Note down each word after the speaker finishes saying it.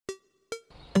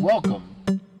Welcome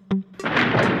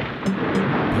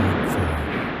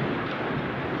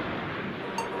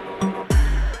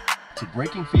to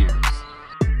Breaking Fears.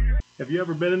 Have you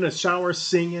ever been in a shower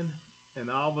singing and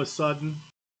all of a sudden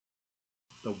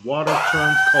the water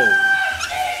turns cold?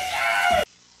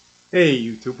 Hey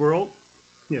YouTube world,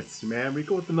 it's man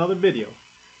Rico with another video.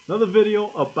 Another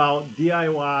video about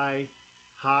DIY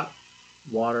hot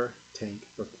water tank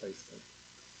replacement.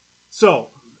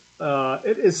 So,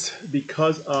 it is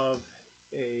because of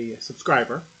a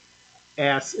subscriber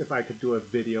asked if I could do a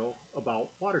video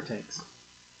about water tanks.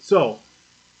 So,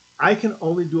 I can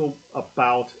only do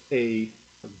about a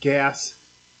gas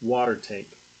water tank,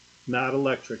 not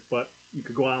electric, but you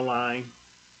could go online,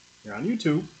 you're on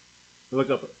YouTube, and look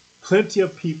up plenty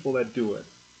of people that do it.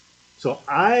 So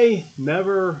I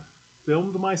never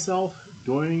filmed myself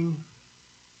doing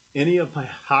any of my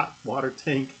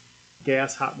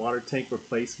gas hot water tank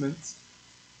replacements.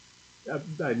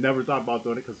 I never thought about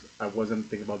doing it because I wasn't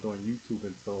thinking about doing YouTube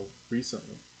until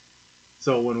recently.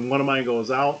 So when one of mine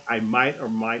goes out, I might or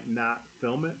might not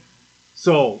film it.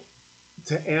 So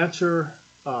to answer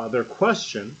their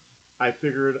question, I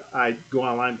figured I'd go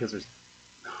online because there's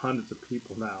hundreds of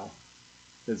people now,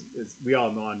 as we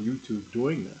all know, on YouTube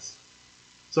doing this.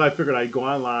 So I figured I'd go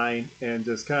online and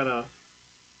just kind of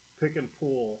pick and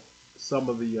pull some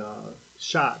of the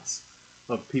shots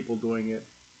of people doing it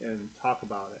and talk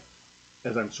about it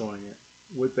as I'm showing it.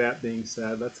 With that being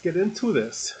said, let's get into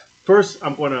this. First,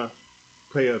 I'm going to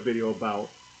play a video about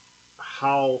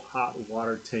how hot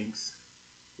water tanks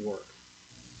work.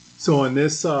 So in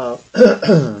this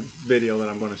video that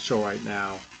I'm going to show right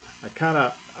now, I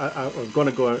was going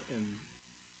to go and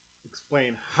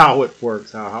explain how it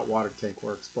works, how a hot water tank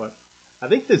works, but I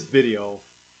think this video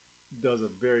does a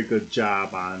very good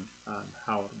job on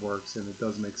how it works, and it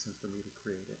does make sense for me to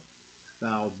create it.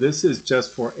 Now, this is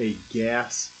just for a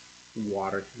gas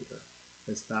water heater.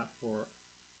 It's not for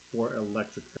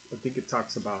electric. I think it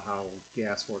talks about how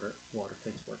gas water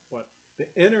tanks work, but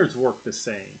the innards work the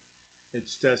same.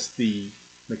 It's just the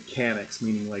mechanics,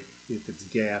 meaning like if it's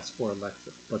gas or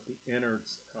electric, but the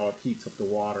innards, how it heats up the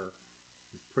water,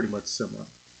 is pretty much similar.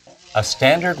 A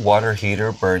standard water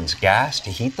heater burns gas to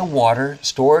heat the water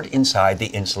stored inside the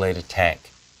insulated tank.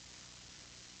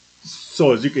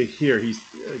 So as you can hear, he's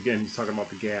talking about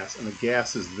the gas, and the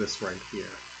gas is this right here.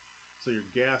 So your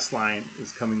gas line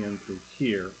is coming in through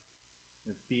here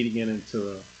and feeding it into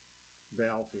the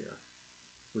valve here,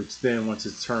 which then once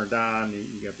it's turned on,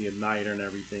 you got the igniter and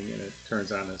everything, and it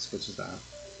turns on and switches on.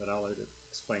 But I'll let it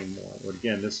explain more. But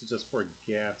again, this is just for a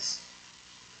gas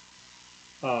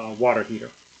water heater.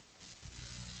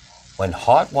 When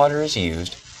hot water is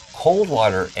used, cold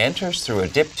water enters through a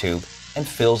dip tube and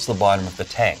fills the bottom of the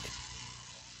tank.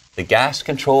 The gas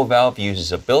control valve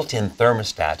uses a built-in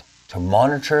thermostat to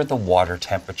monitor the water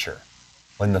temperature.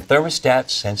 When the thermostat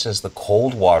senses the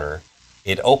cold water,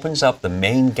 it opens up the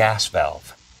main gas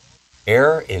valve.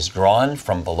 Air is drawn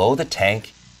from below the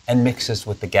tank and mixes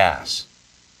with the gas.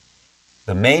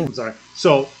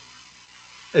 So,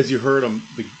 as you heard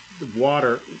the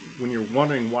water, when you're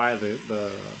wondering why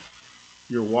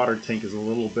your water tank is a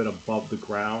little bit above the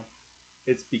ground,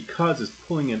 it's because it's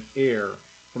pulling in air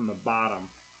from the bottom,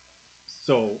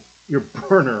 so your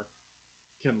burner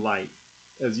can light.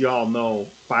 As you all know,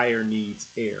 fire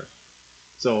needs air.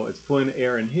 So it's pulling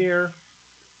air in here,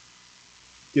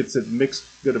 gets it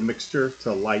get a mixture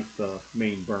to light the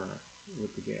main burner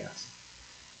with the gas.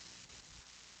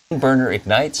 The burner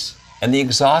ignites and the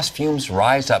exhaust fumes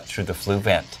rise up through the flue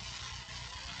vent.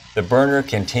 The burner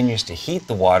continues to heat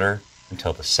the water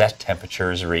until the set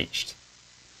temperature is reached.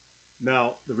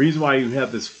 Now, the reason why you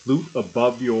have this flute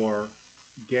above your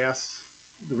gas,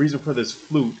 the reason for this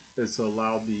flute is to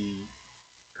allow the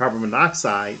carbon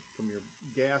monoxide from your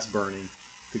gas burning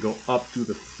to go up through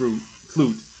the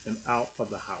flute and out of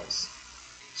the house.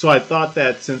 So I thought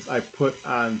that since I put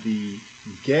on the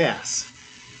gas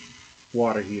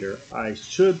water heater, I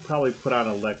should probably put on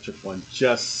an electric one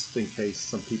just in case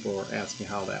some people are asking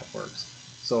how that works.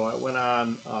 So I went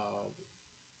on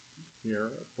here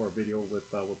for a video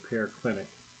with Repair Clinic.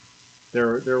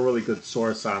 They're a really good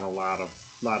source on a lot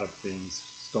of things: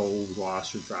 stoves,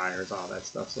 washers, dryers, all that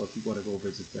stuff. So if you want to go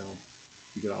visit them,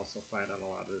 you can also find out a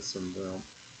lot of this from them.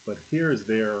 But here's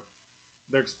they're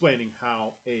explaining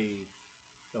how a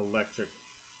electric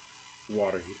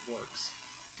water heater works.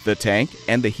 The tank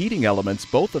and the heating elements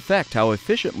both affect how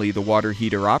efficiently the water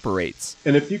heater operates.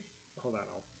 And if you hold on,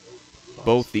 I'll pause.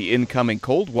 Both the incoming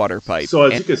cold water pipe. So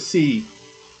as you can see,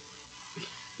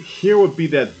 here would be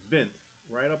that vent.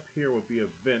 Right up here would be a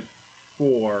vent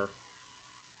for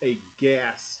a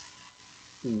gas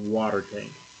water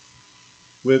tank.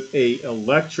 With a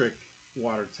electric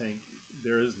water tank,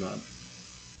 there is none,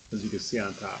 as you can see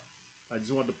on top. I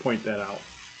just wanted to point that out.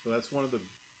 So that's one of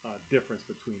the difference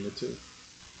between the two.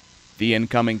 The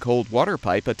incoming cold water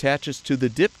pipe attaches to the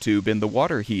dip tube in the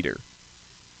water heater.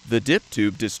 The dip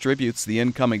tube distributes the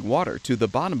incoming water to the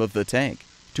bottom of the tank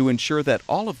to ensure that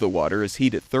all of the water is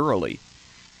heated thoroughly.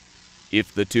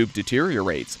 If the tube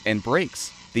deteriorates and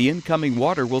breaks, the incoming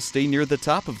water will stay near the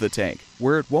top of the tank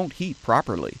where it won't heat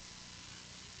properly.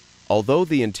 Although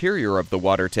the interior of the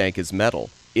water tank is metal,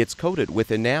 it's coated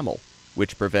with enamel,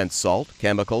 which prevents salt,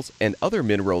 chemicals, and other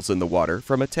minerals in the water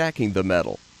from attacking the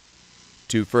metal.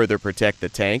 To further protect the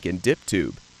tank and dip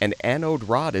tube, an anode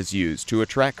rod is used to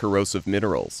attract corrosive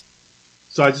minerals.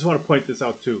 So I just want to point this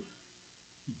out too.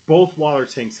 Both water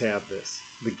tanks have this,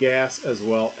 the gas as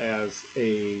well as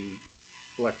a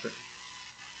electric.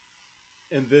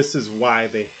 And this is why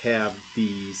they have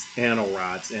these anode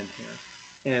rods in here.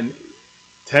 And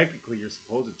technically you're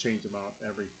supposed to change them out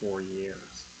every 4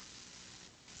 years.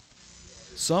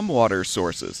 Some water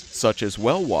sources, such as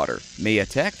well water, may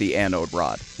attack the anode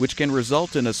rod, which can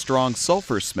result in a strong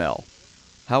sulfur smell.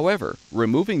 However,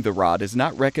 removing the rod is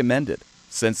not recommended,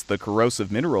 since the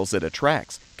corrosive minerals it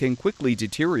attracts can quickly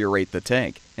deteriorate the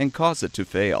tank and cause it to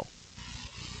fail.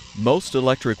 Most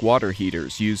electric water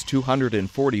heaters use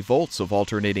 240 volts of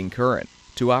alternating current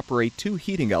to operate two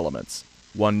heating elements,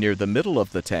 one near the middle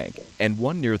of the tank and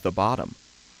one near the bottom.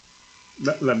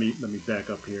 Let me back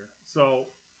up here.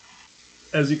 So,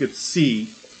 as you can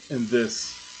see in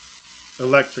this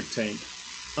electric tank,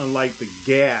 unlike the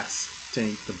gas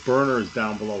tank, the burner is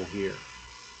down below here,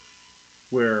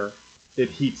 where it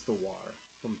heats the water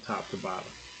from top to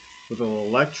bottom. With an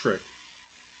electric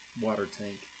water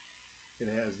tank, it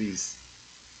has these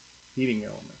heating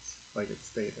elements, like it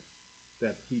stated,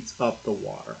 that heats up the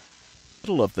water.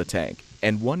 Middle of the tank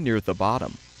and one near the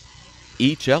bottom.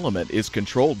 Each element is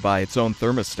controlled by its own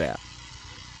thermostat.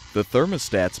 The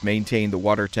thermostats maintain the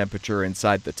water temperature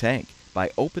inside the tank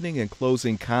by opening and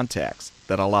closing contacts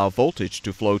that allow voltage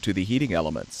to flow to the heating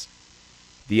elements.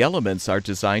 The elements are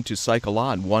designed to cycle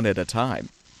on one at a time,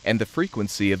 and the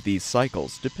frequency of these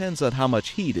cycles depends on how much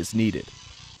heat is needed.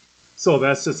 So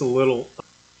that's just a little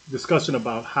discussion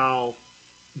about how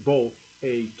both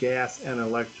a gas and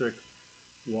electric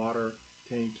water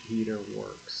tank heater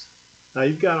works. Now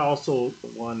you've got also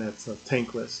one that's a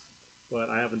tankless, but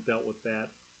I haven't dealt with that.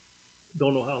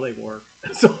 Don't know how they work.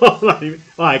 So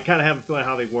I kind of have a feeling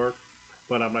how they work,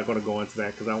 but I'm not going to go into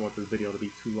that because I don't want this video to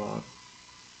be too long.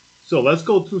 So let's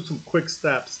go through some quick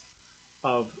steps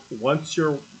of once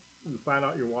you find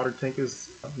out your water tank is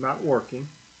not working,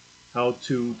 how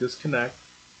to disconnect,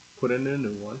 put in a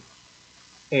new one,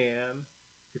 and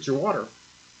get your water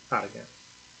out again.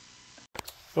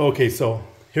 Okay, so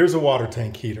here's a water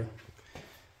tank heater.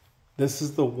 This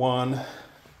is the one,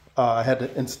 I had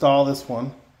to install this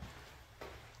one.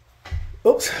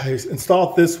 Oops, I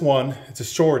installed this one. It's a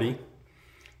shorty.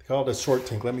 They call it a short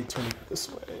tank. Let me turn it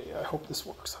this way. I hope this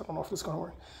works. I don't know if it's going to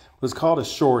work. But it's called a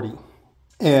shorty.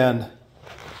 And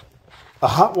a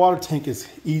hot water tank is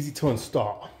easy to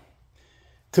install.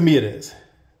 To me it is.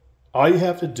 All you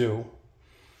have to do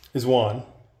is one,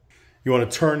 you want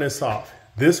to turn this off.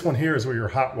 This one here is where your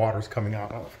hot water is coming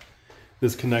out of.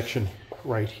 This connection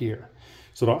right here.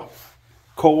 So the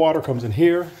cold water comes in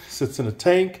here, sits in a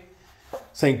tank.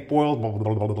 Tank boils, blah,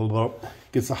 blah, blah, blah, blah,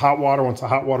 gets the hot water. Once the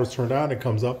hot water is turned on, it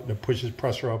comes up and it pushes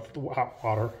pressure up the hot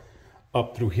water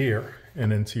up through here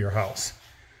and into your house.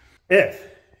 If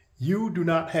you do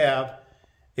not have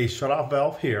a shutoff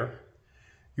valve here,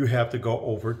 you have to go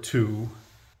over to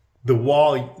the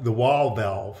wall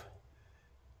valve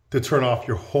to turn off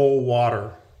your whole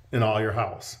water in all your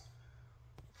house.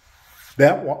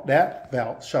 That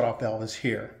valve, shutoff valve, is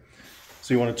here.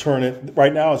 So you want to turn it.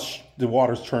 Right now, the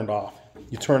water's turned off.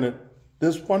 You turn it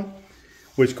this one,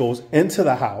 which goes into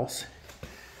the house,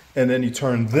 and then you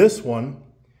turn this one,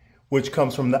 which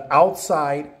comes from the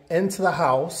outside into the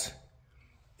house.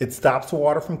 It stops the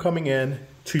water from coming in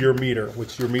to your meter,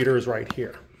 which your meter is right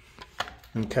here.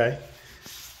 Okay.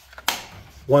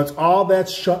 Once all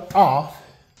that's shut off,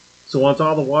 so once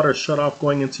all the water is shut off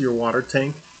going into your water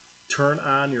tank, turn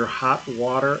on your hot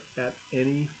water at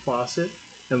any faucet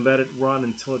and let it run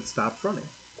until it stops running.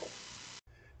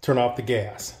 Turn off the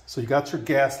gas. So you got your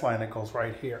gas line that goes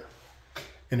right here.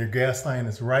 And your gas line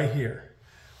is right here.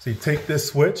 So you take this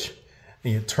switch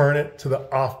and you turn it to the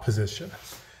off position.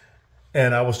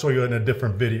 And I will show you in a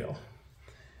different video,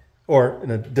 or in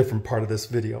a different part of this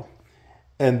video.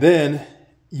 And then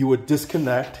you would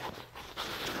disconnect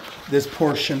this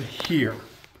portion here.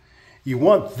 You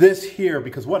want this here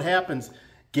because what happens,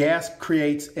 gas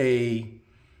creates a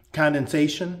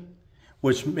condensation,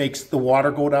 which makes the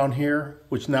water go down here,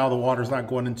 which now the water's not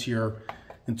going into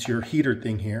your heater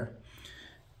thing here.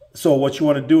 So what you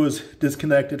want to do is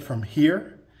disconnect it from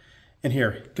here and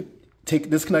here.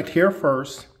 Disconnect here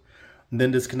first, and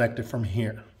then disconnect it from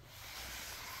here.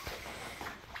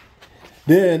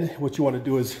 Then what you want to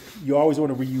do is you always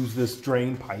want to reuse this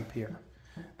drain pipe here.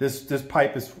 This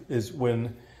pipe is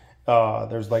when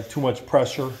there's like too much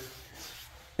pressure,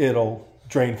 it'll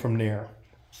drain from there.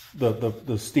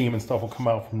 The steam and stuff will come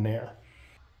out from there.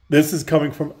 This is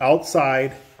coming from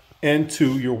outside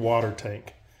into your water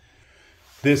tank.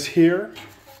 This here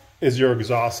is your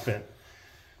exhaust vent.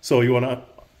 So you want to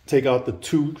take out the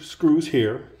 2 screws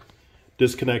here,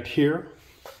 disconnect here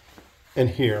and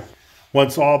here.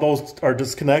 Once all those are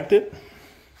disconnected,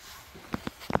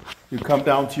 you come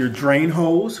down to your drain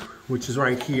hose, which is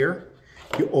right here.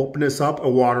 You open this up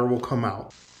and water will come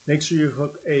out. Make sure you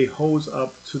hook a hose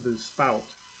up to the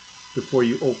spout before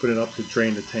you open it up to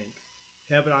drain the tank.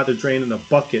 Have it either drain in a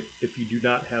bucket if you do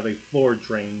not have a floor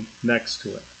drain next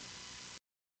to it.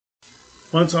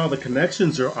 Once all the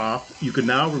connections are off, you can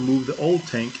now remove the old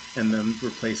tank and then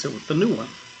replace it with the new one.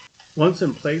 Once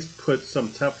in place, put some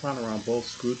Teflon around both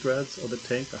screw threads of the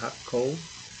tank, the hot and cold.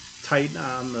 Tighten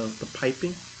on the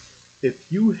piping. If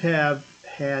you have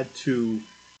had to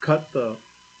cut the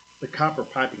copper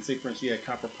piping, say for instance you had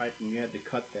copper piping, you had to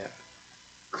cut that.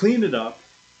 Clean it up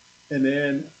and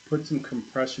then put some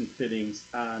compression fittings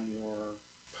on your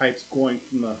pipes going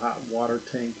from the hot water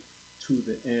tank to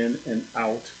the in and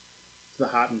out to the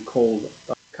hot and cold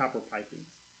copper piping.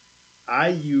 I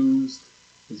used,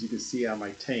 as you can see on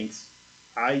my tanks,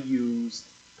 I used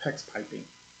PEX piping.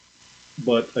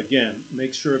 But again,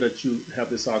 make sure that you have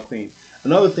this all clean.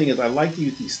 Another thing is I like to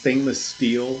use the stainless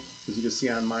steel, as you can see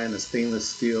on mine, the stainless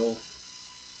steel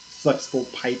flexible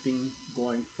piping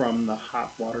going from the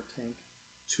hot water tank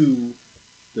to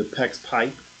the PEX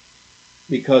pipe,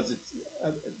 because it's,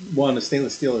 one, the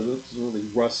stainless steel is really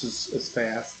rusts as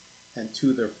fast, and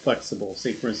two, they're flexible.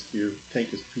 Say for instance, if your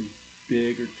tank is too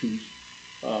big or too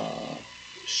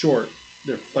short,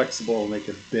 they're flexible and they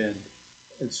can bend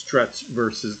and stretch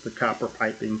versus the copper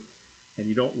piping, and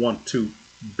you don't want to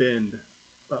bend.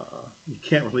 You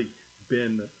can't really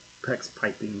bend the PEX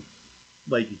piping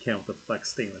like you can with the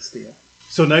flex stainless steel.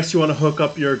 So next you want to hook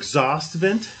up your exhaust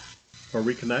vent or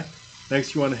reconnect.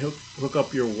 Next you want to hook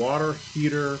up your water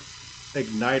heater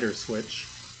igniter switch.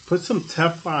 Put some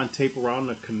Teflon tape around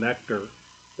the connector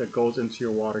that goes into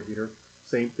your water heater.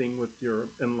 Same thing with your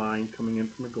inline coming in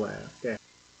from the gas.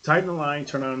 Tighten the line,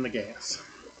 turn on the gas.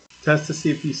 Test to see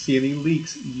if you see any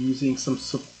leaks using some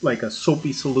like a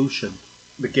soapy solution.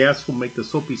 The gas will make the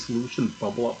soapy solution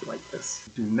bubble up like this.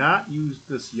 Do not use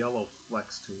this yellow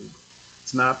flex tube.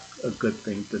 It's not a good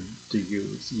thing to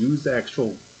use. Use the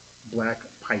actual black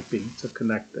piping to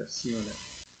connect this unit.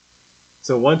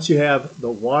 So once you have the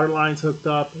water lines hooked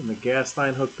up and the gas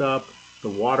line hooked up, the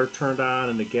water turned on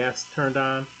and the gas turned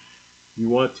on, you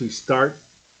want to start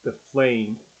the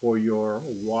flame for your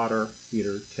water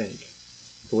heater tank.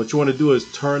 So what you want to do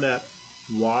is turn that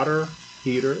water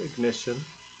heater ignition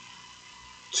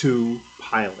to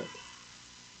pilot.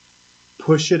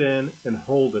 Push it in and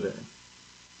hold it in.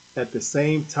 At the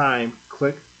same time,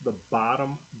 click the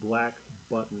bottom black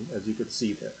button, as you can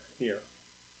see there, here.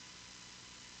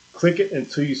 Click it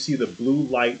until you see the blue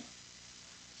light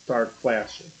start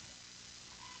flashing.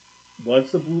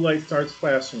 Once the blue light starts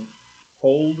flashing,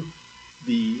 hold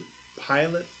the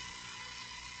pilot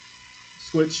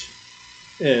switch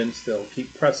in still.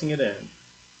 Keep pressing it in.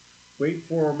 Wait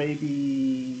for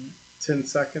maybe 10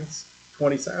 seconds,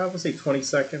 20 seconds, I would say 20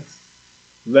 seconds.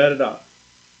 Let it up.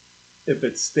 If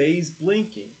it stays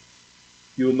blinking,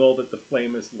 you'll know that the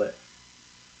flame is lit.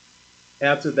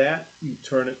 After that, you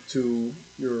turn it to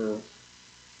your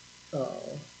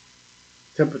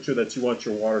temperature that you want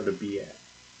your water to be at.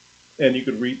 And you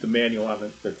can read the manual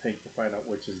on the tank to find out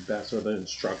which is best, or the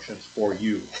instructions for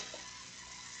you.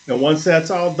 Now once that's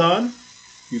all done,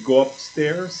 you go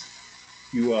upstairs,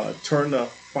 you turn the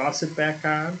faucet back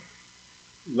on,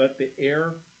 let the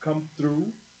air come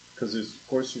through, because of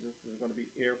course there's going to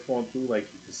be air flowing through,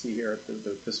 like you can see here at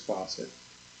this faucet.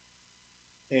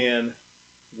 And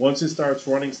once it starts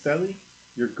running steadily,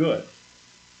 you're good.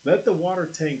 Let the water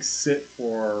tank sit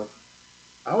for,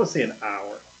 I would say, an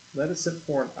hour. Let it sit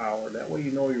for an hour. That way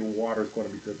you know your water is going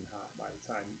to be good and hot by the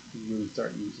time you really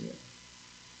start using it.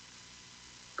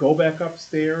 Go back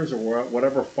upstairs or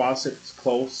whatever faucet is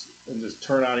close and just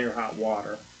turn on your hot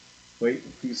water. Wait a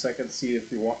few seconds to see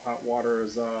if your hot water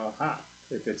is hot.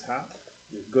 If it's hot,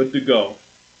 you're good to go.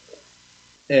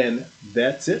 And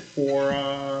that's it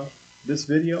for this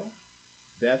video.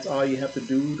 That's all you have to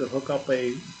do to hook up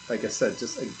a, like I said,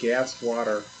 just a gas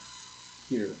water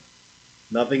heater.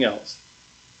 Nothing else.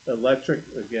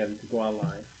 Electric, again, to go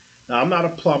online. Now, I'm not a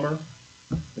plumber.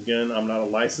 Again, I'm not a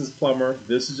licensed plumber.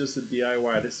 This is just a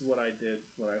DIY. This is what I did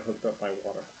when I hooked up my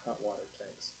hot water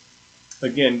tanks.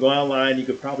 Again, go online. You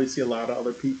could probably see a lot of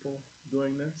other people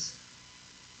doing this.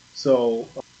 So,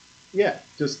 yeah,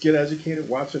 just get educated.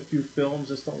 Watch a few films.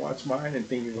 Just don't watch mine and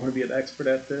think you're going to be an expert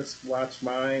at this. Watch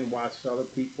mine. Watch other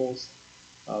people's.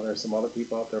 There's some other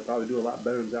people out there probably do a lot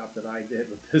better job than I did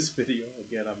with this video.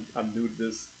 Again, I'm new to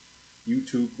this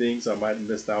YouTube thing, so I might have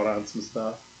missed out on some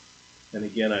stuff. And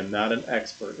again, I'm not an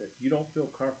expert. If you don't feel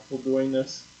comfortable doing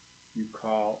this, you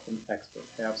call an expert.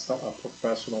 Have a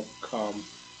professional come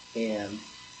and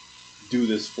do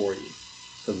this for you.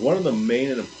 Because one of the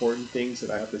main and important things that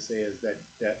I have to say is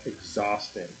that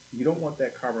exhaustant. You don't want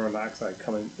that carbon monoxide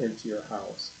coming into your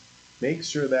house. Make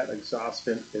sure that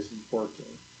exhaustant is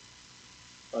working.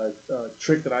 A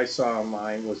trick that I saw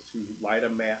online was to light a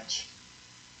match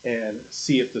and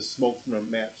see if the smoke from the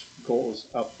match goes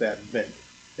up that vent.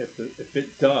 If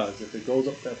it does, if it goes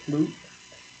up that flute,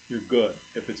 you're good.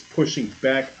 If it's pushing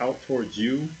back out towards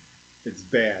you, it's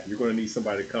bad. You're going to need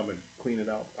somebody to come and clean it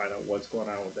out, find out what's going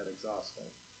on with that exhaust fan.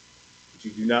 But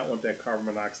you do not want that carbon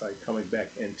monoxide coming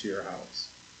back into your house.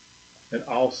 And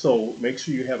also, make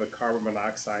sure you have a carbon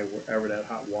monoxide wherever that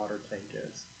hot water tank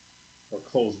is, or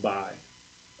close by.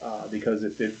 Because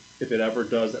if it ever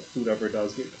does, that flute ever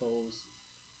does get closed,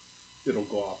 it'll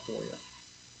go off for you.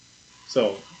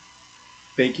 So,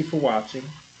 thank you for watching.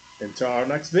 Until our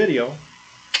next video,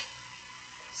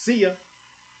 see ya.